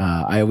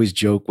 I always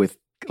joke with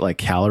like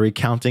calorie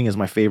counting is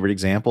my favorite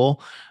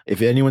example.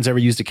 If anyone's ever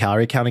used a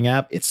calorie counting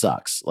app, it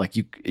sucks. Like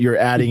you're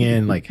adding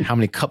in like how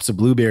many cups of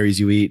blueberries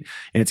you eat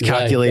and it's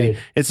calculating.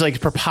 Right. It's like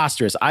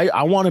preposterous.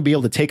 I want to be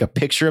able to take a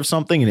picture of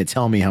something and it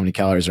tell me how many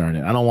calories are in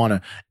it. I don't want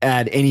to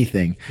add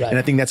anything. Right. And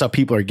I think that's how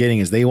people are getting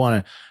is they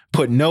want to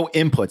put no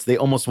inputs. They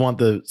almost want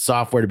the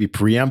software to be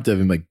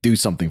preemptive and like do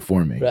something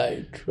for me.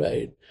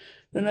 Right.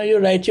 No,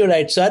 you're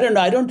right. So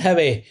I don't have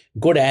a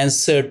good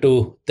answer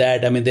to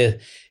that. I mean,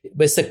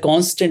 it's a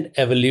constant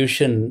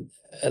evolution,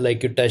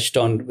 like you touched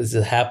on, which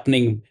is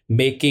happening,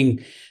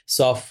 making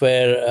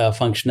software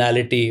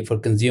functionality for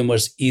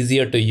consumers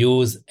easier to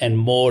use and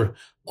more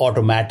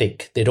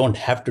automatic. They don't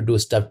have to do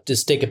stuff.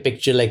 Just take a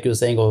picture, like you're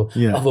saying,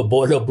 of a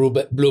bowl of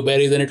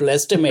blueberries, and it will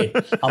estimate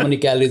how many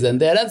calories in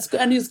there.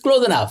 And it's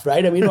close enough,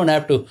 right? I mean, you don't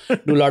have to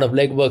do a lot of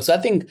legwork. So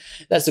I think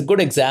that's a good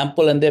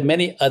example. And there are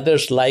many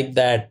others like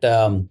that.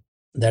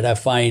 That I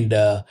find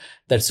that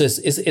so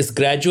it's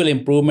gradual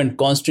improvement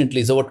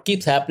constantly. So what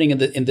keeps happening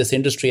in this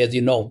industry, as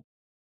you know,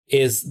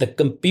 is the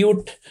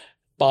compute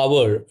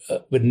power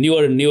with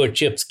newer and newer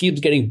chips keeps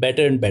getting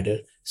better and better.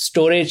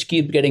 Storage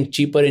keeps getting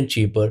cheaper and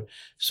cheaper.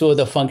 So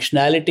the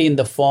functionality in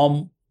the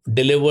form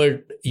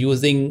delivered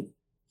using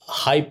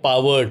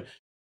high-powered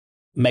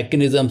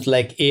mechanisms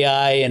like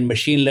AI and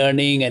machine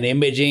learning and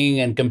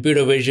imaging and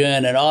computer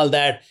vision and all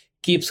that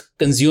keeps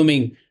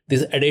consuming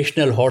this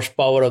additional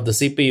horsepower of the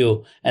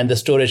CPU and the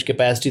storage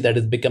capacity that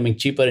is becoming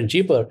cheaper and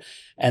cheaper.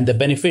 And the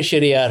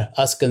beneficiary are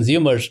us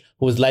consumers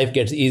whose life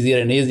gets easier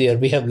and easier.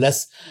 We have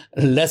less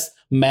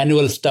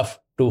manual stuff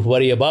to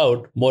worry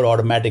about, more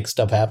automatic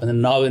stuff happens.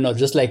 And now,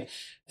 just like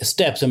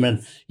steps, I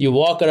mean, you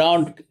walk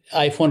around,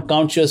 iPhone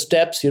counts your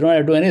steps, you don't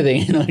have to do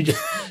anything,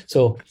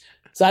 So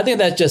I think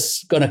that's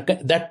just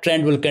that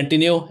trend will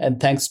continue. And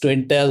thanks to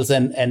Intel's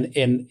and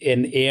in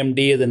AMD,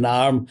 the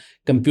ARM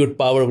compute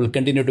power will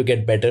continue to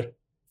get better.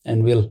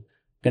 And we'll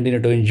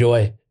continue to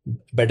enjoy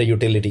better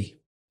utility.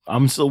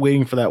 I'm still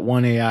waiting for that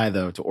one AI,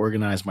 though, to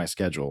organize my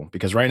schedule.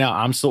 Because right now,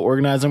 I'm still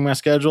organizing my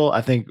schedule.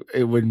 I think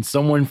when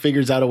someone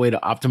figures out a way to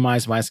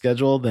optimize my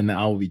schedule, then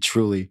I will be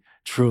truly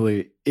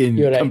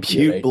in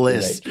compute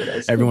bliss. You're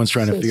right. Everyone's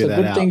trying to figure that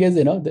out. The good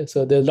thing is,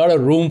 so there's a lot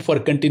of room for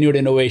continued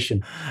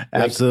innovation.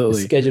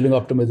 Absolutely. Like scheduling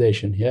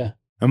optimization, yeah.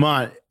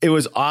 Aman, it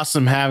was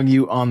awesome having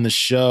you on the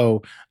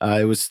show.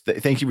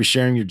 Thank you for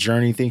sharing your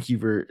journey. Thank you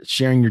for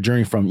sharing your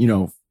journey from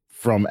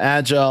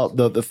Agile,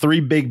 the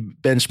three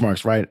big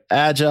benchmarks, right?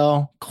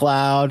 Agile,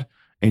 cloud,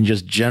 and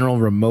just general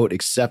remote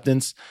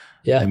acceptance.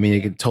 Yeah. I mean,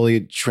 it could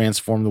totally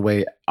transform the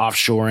way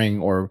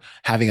offshoring or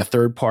having a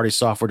third-party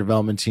software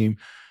development team.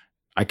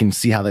 I can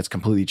see how that's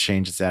completely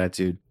changed its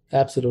attitude.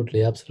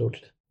 Absolutely.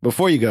 Absolutely.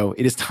 Before you go,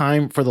 it is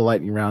time for the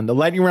lightning round. The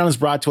lightning round is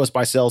brought to us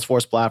by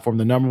Salesforce Platform,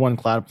 the #1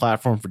 cloud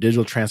platform for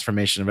digital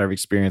transformation of every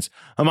experience.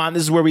 Aman,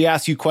 this is where we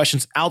ask you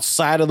questions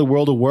outside of the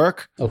world of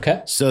work.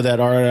 Okay. So that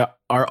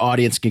our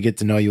audience can get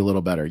to know you a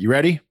little better. You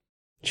ready?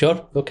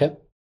 Sure. Okay.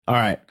 All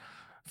right.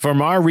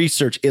 From our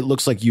research, it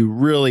looks like you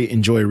really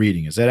enjoy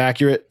reading. Is that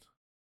accurate?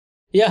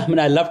 Yeah. I mean,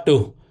 I love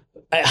to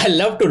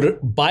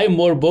buy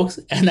more books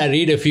and I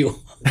read a few.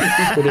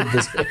 Put it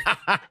this way.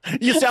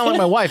 You sound like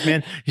my wife,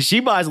 man. She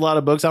buys a lot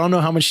of books. I don't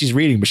know how much she's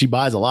reading, but she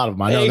buys a lot of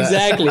them. I know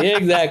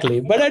Exactly.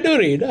 But I do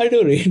read.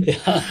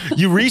 Yeah.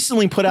 You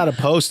recently put out a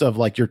post of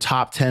like your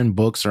top 10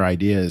 books or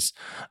ideas.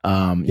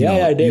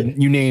 I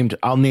did. You named,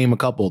 I'll name a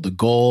couple. The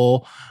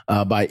Goal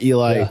by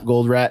Eli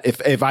Goldratt.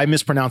 If I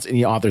mispronounce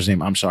any author's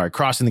name, I'm sorry.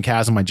 Crossing the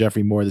Chasm by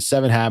Jeffrey Moore. The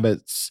 7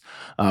 Habits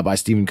by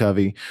Stephen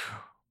Covey.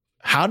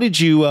 How did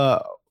you,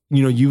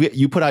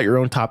 you put out your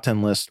own top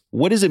 10 list.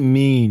 What does it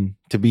mean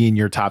to be in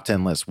your top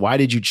 10 list? Why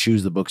did you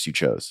choose the books you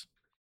chose?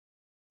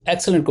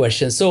 Excellent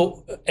question.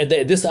 So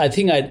this, I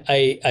think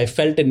I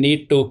felt a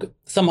need to,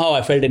 somehow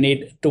I felt a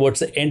need towards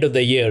the end of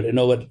the year,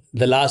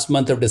 the last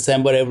month of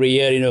December every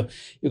year,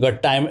 you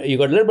got time, you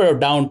got a little bit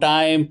of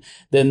downtime,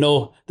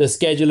 the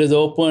schedule is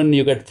open,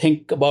 you got to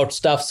think about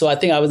stuff. So I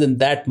think I was in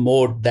that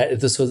mode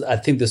this was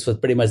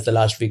pretty much the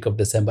last week of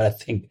December, I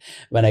think,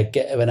 when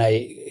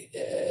I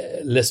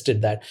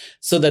listed that.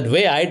 So that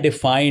way I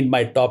defined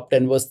my top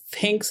 10 was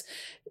things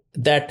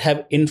that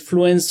have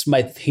influenced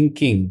my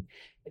thinking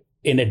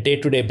in a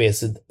day-to-day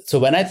basis. So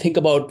when I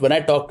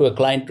talk to a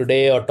client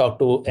today or talk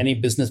to any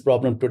business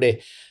problem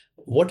today,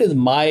 what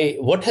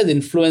has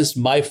influenced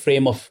my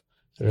frame of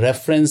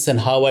reference and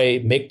how I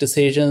make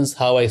decisions,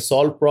 how I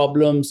solve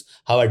problems,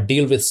 how I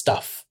deal with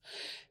stuff.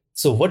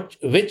 So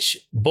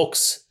which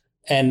books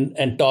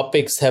and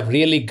topics have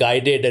really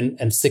guided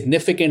and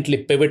significantly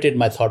pivoted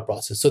my thought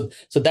process.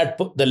 So that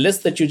book, the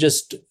list that you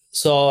just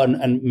saw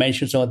and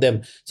mentioned some of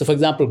them. So for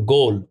example,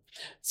 Goal.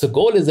 So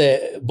Goal is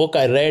a book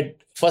I read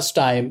first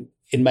time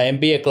in my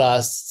MBA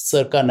class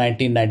circa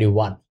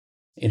 1991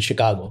 in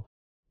Chicago.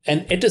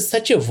 And it is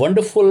such a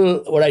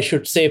wonderful, what I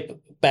should say,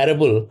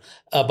 parable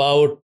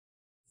about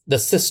the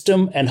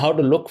system and how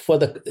to look for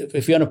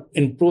if you want to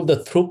improve the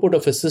throughput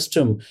of a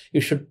system,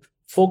 you should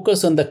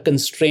focus on the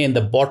constraint,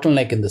 the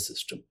bottleneck in the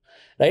system,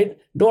 right?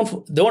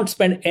 Don't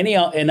spend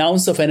an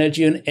ounce of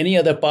energy on any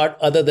other part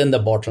other than the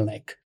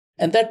bottleneck.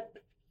 And that,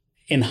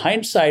 in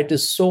hindsight,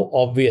 is so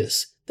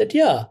obvious that,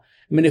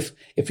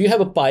 if you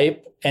have a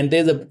pipe and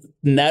there's a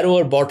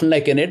narrower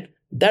bottleneck in it,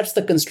 that's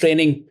the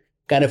constraining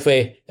kind of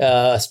a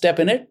step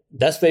in it.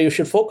 That's where you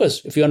should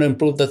focus if you want to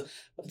improve the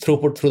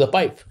throughput through the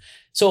pipe.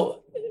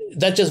 So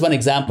that's just one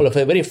example of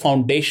a very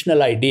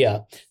foundational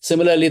idea.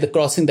 Similarly, the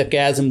Crossing the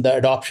Chasm, the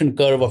adoption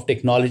curve of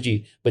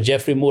technology by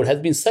Jeffrey Moore has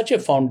been such a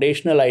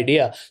foundational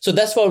idea. So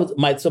that's what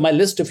my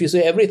list, if you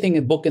say everything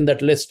in book in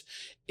that list,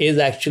 is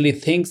actually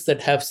things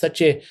that have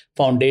such a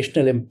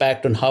foundational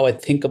impact on how I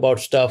think about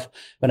stuff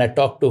when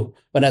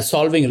I'm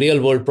solving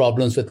real world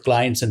problems with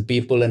clients and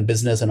people and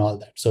business and all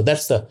that. So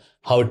that's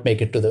how it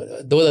make it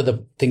those are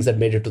the things that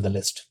made it to the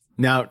list.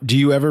 Now, do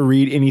you ever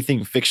read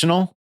anything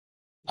fictional?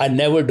 I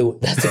never do.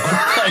 That's a good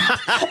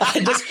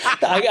point.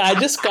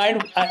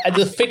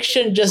 The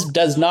fiction just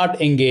does not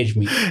engage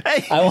me.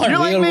 Hey, I want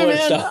real world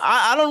stuff.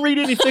 I don't read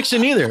any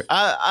fiction either.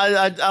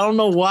 I don't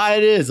know why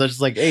it is. I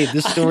just like, hey,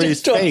 this story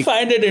is fake. I just don't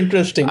find it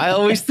interesting. I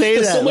always say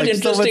there's that. so much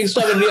interesting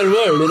stuff in real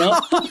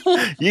world,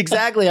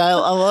 Exactly. I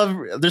love,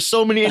 there's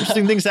so many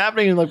interesting things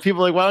happening. And like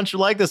people are like, why don't you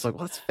like this? Like,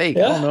 well, it's fake.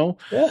 I don't know.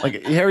 Yeah.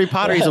 Like Harry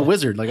Potter, he's a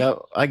wizard. Like,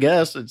 I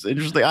guess it's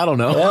interesting. I don't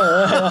know.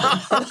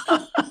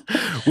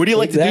 What do you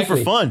like to do for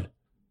fun?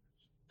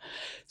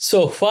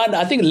 So fun.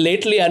 I think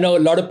lately, I know a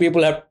lot of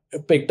people have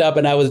picked up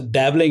and I was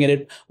dabbling in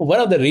it.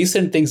 One of the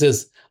recent things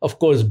is, of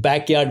course,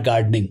 backyard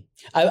gardening.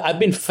 I've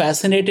been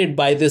fascinated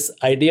by this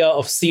idea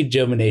of seed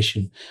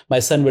germination. My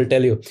son will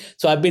tell you.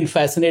 So I've been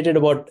fascinated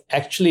about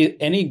actually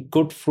any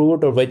good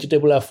fruit or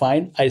vegetable I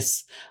find.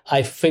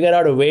 I figure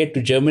out a way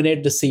to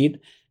germinate the seed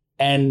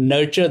and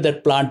nurture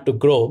that plant to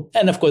grow.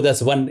 And of course,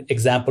 that's one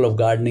example of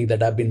gardening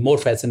that I've been more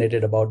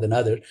fascinated about than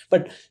others.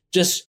 But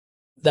just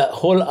the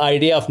whole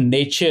idea of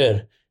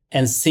nature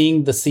and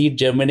seeing the seed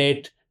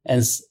germinate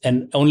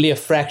and only a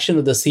fraction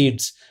of the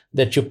seeds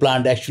that you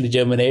plant actually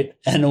germinate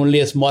and only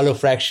a smaller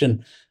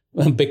fraction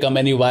become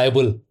any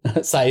viable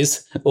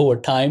size over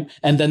time.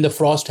 And then the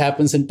frost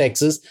happens in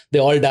Texas. They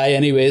all die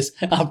anyways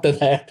after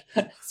that.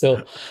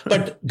 So,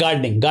 but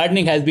gardening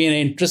has been an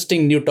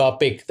interesting new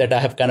topic that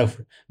I have kind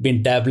of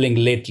been dabbling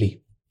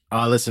lately.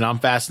 Listen, I'm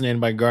fascinated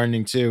by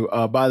gardening too.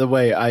 By the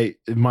way,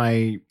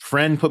 my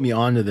friend put me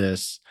onto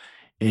this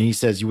and he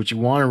says, what you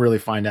want to really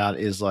find out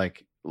is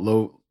like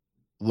low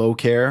low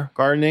care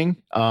gardening,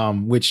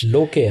 which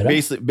Low care, huh?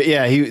 basically, but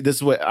yeah, this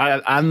is what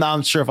I'm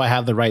not sure if I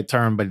have the right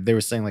term, but they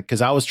were saying like,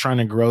 cause I was trying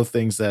to grow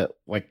things that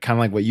like, kind of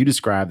like what you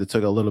described, that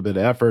took a little bit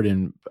of effort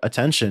and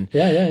attention.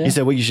 Yeah. He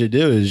said, what you should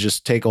do is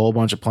just take a whole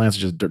bunch of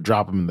plants and just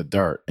drop them in the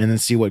dirt and then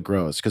see what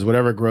grows. Cause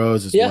whatever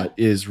grows is what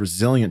is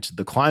resilient to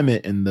the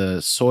climate and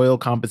the soil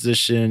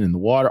composition and the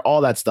water,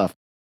 all that stuff.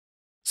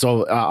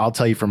 So I'll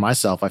tell you for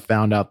myself, I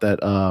found out that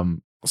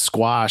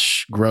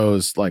squash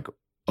grows like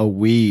a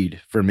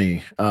weed for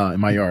me in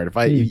my yard.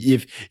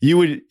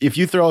 If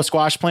you throw a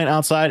squash plant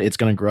outside, it's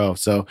going to grow.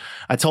 So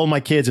I told my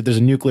kids if there's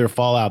a nuclear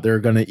fallout, they're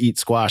going to eat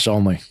squash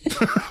only.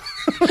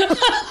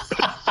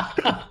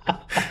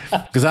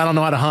 Because I don't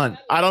know how to hunt.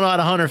 I don't know how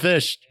to hunt or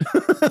fish.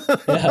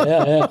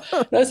 Yeah.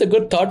 That's a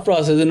good thought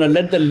process.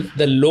 Let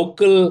the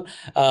local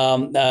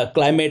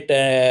climate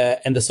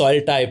and the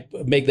soil type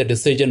make the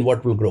decision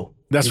what will grow.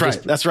 That's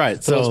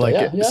right. So like,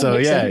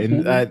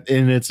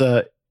 and it's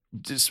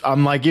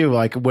I'm like you.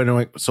 Like when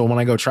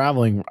I go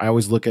traveling, I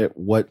always look at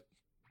what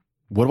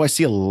do I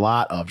see a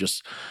lot of,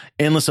 just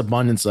endless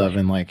abundance of,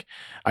 and like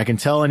I can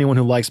tell anyone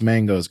who likes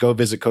mangoes, go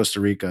visit Costa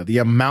Rica. The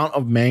amount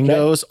of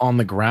mangoes on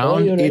the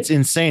ground, it's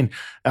insane.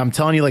 I'm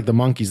telling you, like the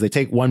monkeys, they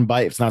take one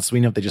bite. If it's not sweet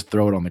enough, they just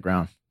throw it on the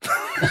ground.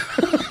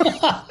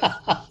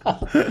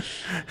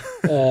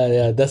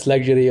 Yeah, that's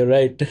luxury. You're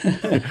right.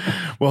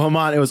 Well,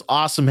 Hemant, it was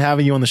awesome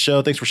having you on the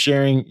show. Thanks for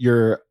sharing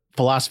your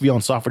philosophy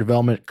on software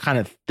development.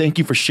 Thank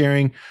you for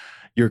sharing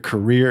your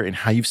career and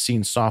how you've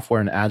seen software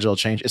and agile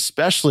change,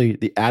 especially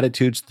the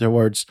attitudes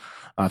towards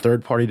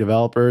third-party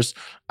developers,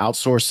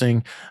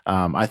 outsourcing.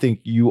 I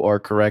think you are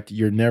correct.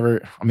 You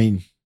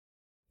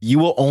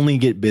will only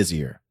get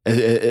busier.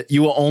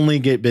 You will only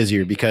get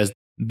busier because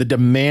the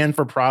demand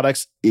for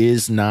products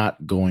is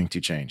not going to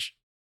change.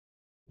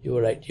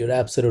 You're right. You're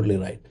absolutely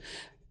right.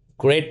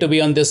 Great to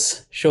be on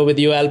this show with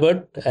you,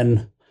 Albert,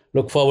 and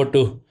look forward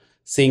to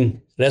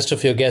seeing rest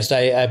of your guests.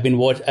 I've been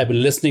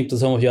listening to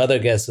some of your other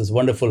guests. It's a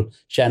wonderful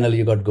channel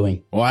you got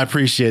going. Well, I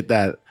appreciate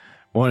that.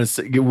 We'll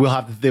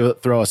have to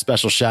throw a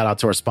special shout out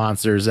to our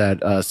sponsors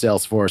at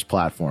Salesforce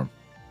platform.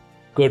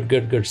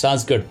 Good.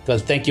 Sounds good. Well,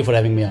 thank you for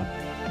having me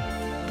on.